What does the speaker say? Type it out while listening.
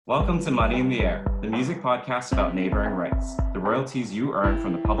Welcome to Money in the Air, the music podcast about neighboring rights, the royalties you earn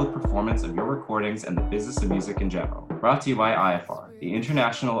from the public performance of your recordings and the business of music in general. Brought to you by IFR, the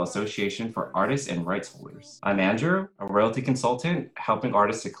International Association for Artists and Rights Holders. I'm Andrew, a royalty consultant helping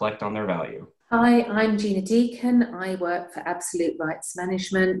artists to collect on their value. Hi, I'm Gina Deacon. I work for Absolute Rights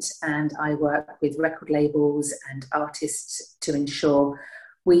Management and I work with record labels and artists to ensure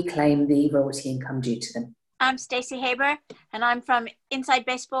we claim the royalty income due to them. I'm Stacey Haber, and I'm from Inside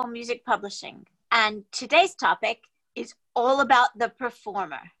Baseball Music Publishing. And today's topic is all about the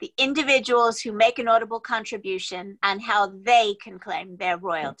performer, the individuals who make an audible contribution and how they can claim their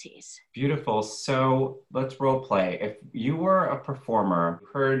royalties. Beautiful. So let's role play. If you were a performer,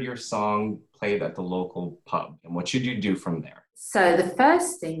 heard your song played at the local pub, and what should you do from there? So the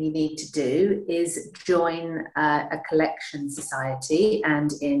first thing you need to do is join a collection society,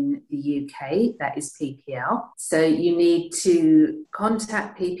 and in the UK that is PPL. So you need to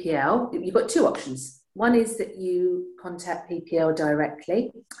contact PPL. You've got two options. One is that you contact PPL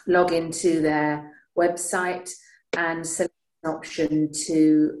directly, log into their website and select an option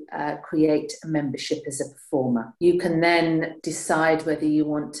to create a membership as a performer. You can then decide whether you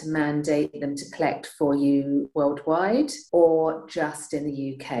want to mandate them to collect for you worldwide or just in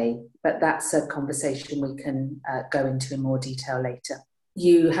the UK, but that's a conversation we can go into in more detail later.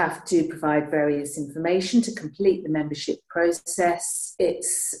 You have to provide various information to complete the membership process.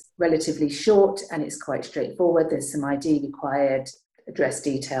 It's relatively short and it's quite straightforward. There's some ID required, address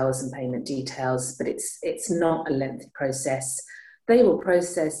details and payment details, but it's not a lengthy process. They will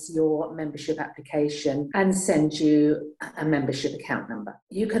process your membership application and send you a membership account number.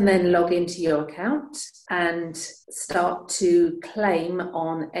 You can then log into your account and start to claim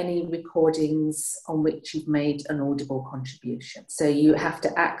on any recordings on which you've made an audible contribution. So you have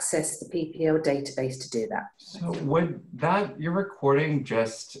to access the PPL database to do that. So would your recording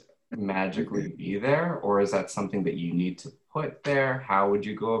just magically be there, or is that something that you need to put there? How would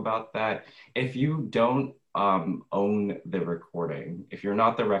you go about that? If you don't own the recording, if you're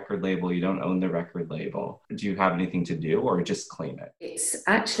not the record label, you don't own the record label, do you have anything to do or just claim it? It's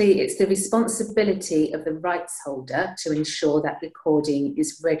the responsibility of the rights holder to ensure that recording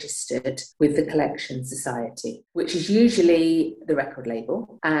is registered with the collection society, which is usually the record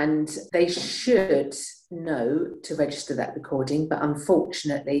label, and they should know to register that recording, but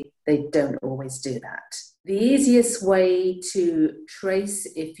unfortunately they don't always do that. The easiest way to trace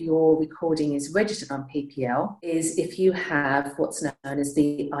if your recording is registered on PPL is if you have what's known as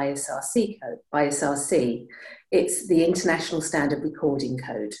the ISRC code. ISRC, it's the International Standard Recording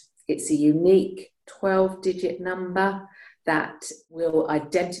Code. It's a unique 12-digit number that will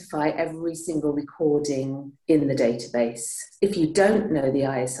identify every single recording in the database. If you don't know the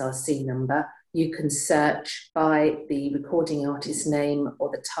ISRC number, you can search by the recording artist's name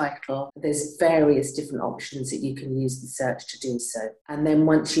or the title. There's various different options that you can use the search to do so. And then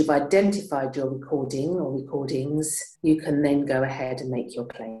once you've identified your recording or recordings, you can then go ahead and make your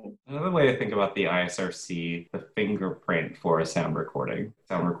claim. Another way to think about the ISRC, the fingerprint for a sound recording.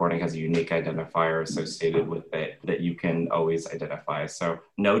 Sound recording has a unique identifier associated with it that you can always identify. So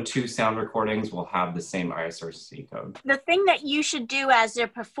no two sound recordings will have the same ISRC code. The thing that you should do as a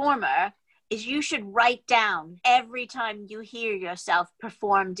performer is you should write down every time you hear yourself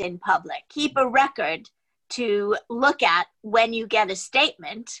performed in public. Keep a record to look at when you get a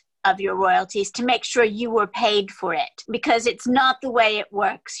statement of your royalties to make sure you were paid for it, because it's not the way it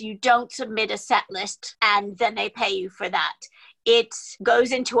works. You don't submit a set list and then they pay you for that. It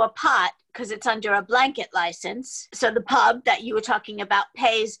goes into a pot because it's under a blanket license. So the pub that you were talking about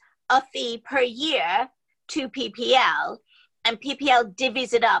pays a fee per year to PPL, and PPL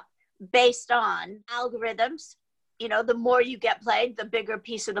divvies it up based on algorithms. You know, the more you get played, the bigger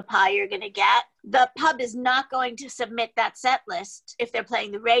piece of the pie you're going to get. The pub is not going to submit that set list if they're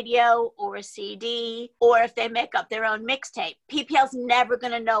playing the radio or a CD or if they make up their own mixtape. PPL's never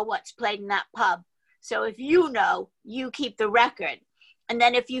going to know what's played in that pub. So if you know, you keep the record. And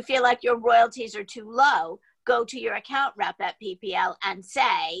then if you feel like your royalties are too low, go to your account rep at PPL and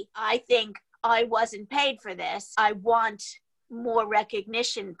say, I think I wasn't paid for this. I want more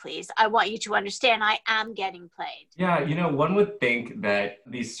recognition, please. I want you to understand I am getting played. Yeah, one would think that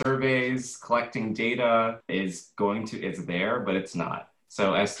these surveys collecting data is there, but it's not.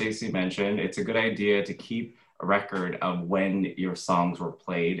 So as Stacey mentioned, it's a good idea to keep a record of when your songs were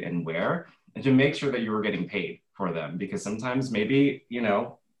played and where, and to make sure that you were getting paid for them, because sometimes maybe,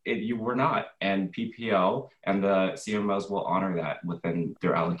 you were not, and PPL and the CMOs will honor that within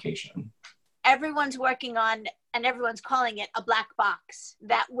their allocation. Everyone's working on, and everyone's calling it a black box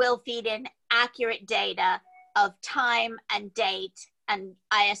that will feed in accurate data of time and date and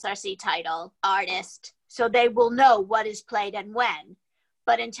ISRC title, artist, so they will know what is played and when.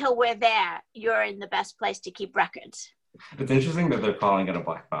 But until we're there, you're in the best place to keep records. It's interesting that they're calling it a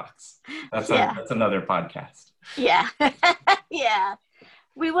black box. That's another podcast. Yeah. Yeah.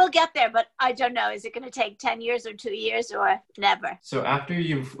 We will get there, but I don't know. Is it going to take 10 years or 2 years or never? So after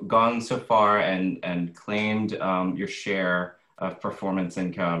you've gone so far and claimed your share of performance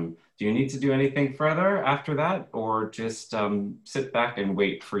income, do you need to do anything further after that, or just sit back and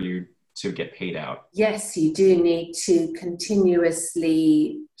wait for you to get paid out? Yes, you do need to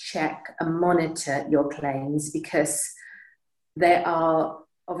continuously check and monitor your claims, because there are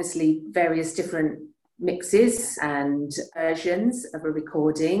obviously various different mixes and versions of a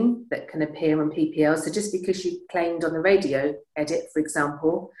recording that can appear on PPL. So just because you claimed on the radio edit, for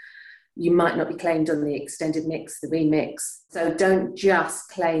example, you might not be claimed on the extended mix, the remix. So don't just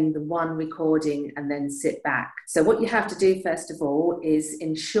claim the one recording and then sit back. So what you have to do, first of all, is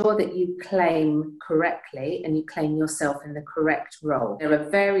ensure that you claim correctly and you claim yourself in the correct role. There are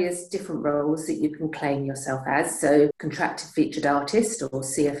various different roles that you can claim yourself as. So contracted featured artist, or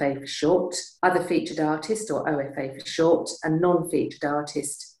CFA for short, other featured artist, or OFA for short, and non-featured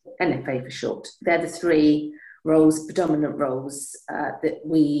artist, NFA for short. They're the three roles, predominant roles that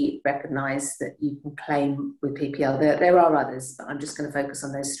we recognise that you can claim with PPL. There are others, but I'm just going to focus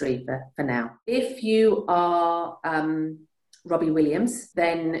on those three for now. If you are Robbie Williams,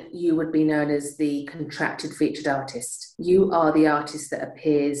 then you would be known as the contracted featured artist. You are the artist that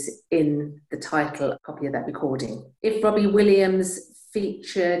appears in the title copy of that recording. If Robbie Williams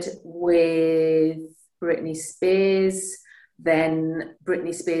featured with Britney Spears, then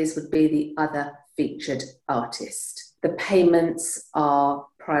Britney Spears would be the other featured artist. The payments are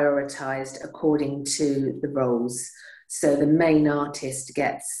prioritised according to the roles. So the main artist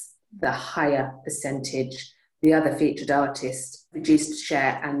gets the higher percentage, the other featured artist reduced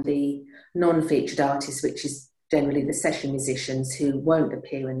share, and the non-featured artist, which is generally the session musicians who won't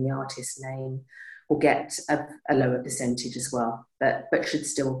appear in the artist's name, will get a lower percentage as well, but should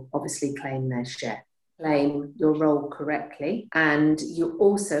still obviously claim their share. Claim your role correctly, and you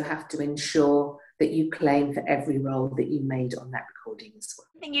also have to ensure that you claim for every role that you made on that recording as well.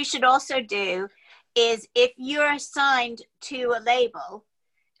 One thing you should also do is, if you're assigned to a label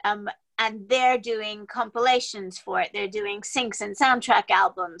and they're doing compilations for it, they're doing syncs and soundtrack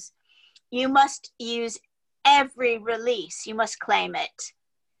albums, you must use every release, you must claim it.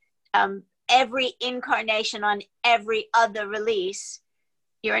 Every incarnation on every other release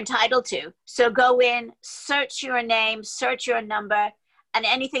you're entitled to. So go in, search your name, search your number, and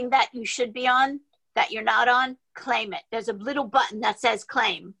anything that you should be on, that you're not on, claim it. There's a little button that says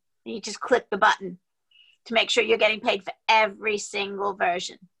claim, and you just click the button to make sure you're getting paid for every single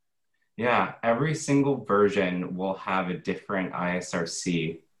version. Yeah, every single version will have a different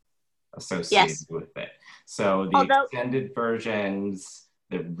ISRC associated with it. So the extended versions,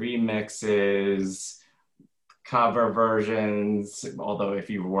 the remixes, cover versions, although if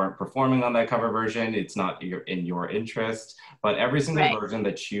you weren't performing on that cover version, it's not in your interest, but every single version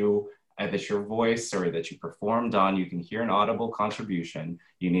that your voice or that you performed on, you can hear an audible contribution,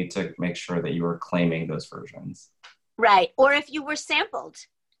 you need to make sure that you are claiming those versions. Right, or if you were sampled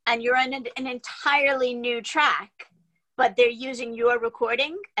and you're on an entirely new track, but they're using your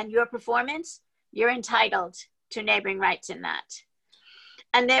recording and your performance, you're entitled to neighboring rights in that.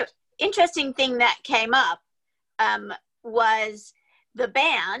 And the interesting thing that came up was the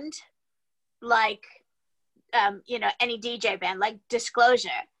band, like, any DJ band, like Disclosure,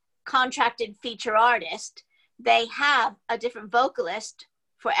 contracted feature artist, they have a different vocalist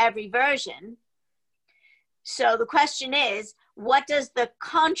for every version. So the question is, what does the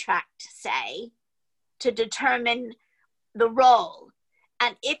contract say to determine the role?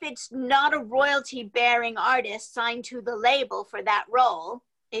 And if it's not a royalty-bearing artist signed to the label for that role,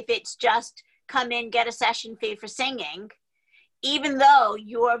 if it's just come in, get a session fee for singing, even though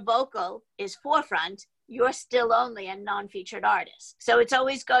your vocal is forefront, you're still only a non-featured artist. So it's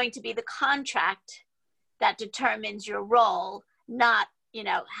always going to be the contract that determines your role, not,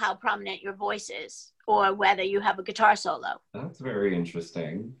 how prominent your voice is or whether you have a guitar solo. That's very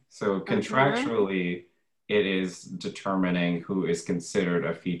interesting. So contractually, it is determining who is considered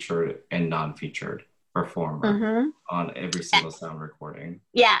a featured and non-featured performer on every single sound recording.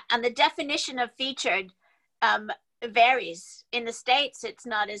 Yeah, and the definition of featured varies. In the States, it's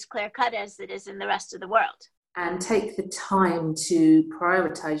not as clear-cut as it is in the rest of the world. and take the time to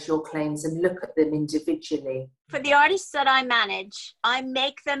prioritize your claims and look at them individually. For the artists that I manage, I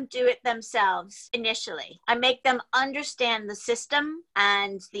make them do it themselves initially. I make them understand the system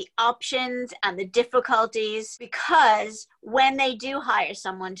and the options and the difficulties, because when they do hire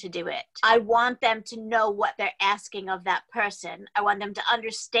someone to do it, I want them to know what they're asking of that person. I want them to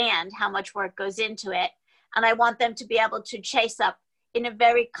understand how much work goes into it. And I want them to be able to chase up in a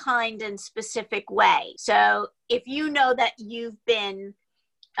very kind and specific way. So if you know that you've been,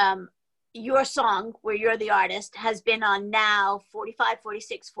 your song, where you're the artist, has been on now 45,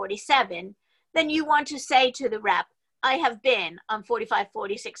 46, 47, then you want to say to the rep, I have been on 45,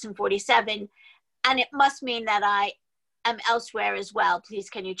 46, and 47, and it must mean that I am elsewhere as well. Please,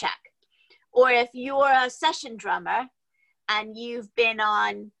 can you check? Or if you're a session drummer and you've been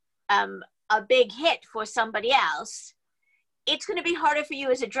on a big hit for somebody else, it's going to be harder for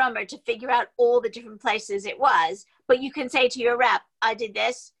you as a drummer to figure out all the different places it was, but you can say to your rep, I did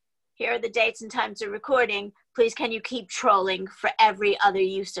this, here are the dates and times of recording, please can you keep trolling for every other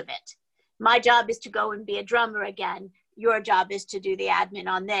use of it. My job is to go and be a drummer again, your job is to do the admin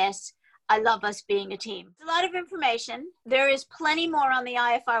on this. I love us being a team. It's a lot of information. There is plenty more on the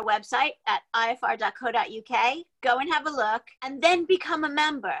IFR website at ifr.co.uk. Go and have a look, and then become a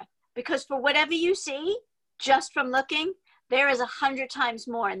member, because for whatever you see, just from looking, there is 100 times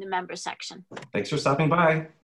more in the member section. Thanks for stopping by.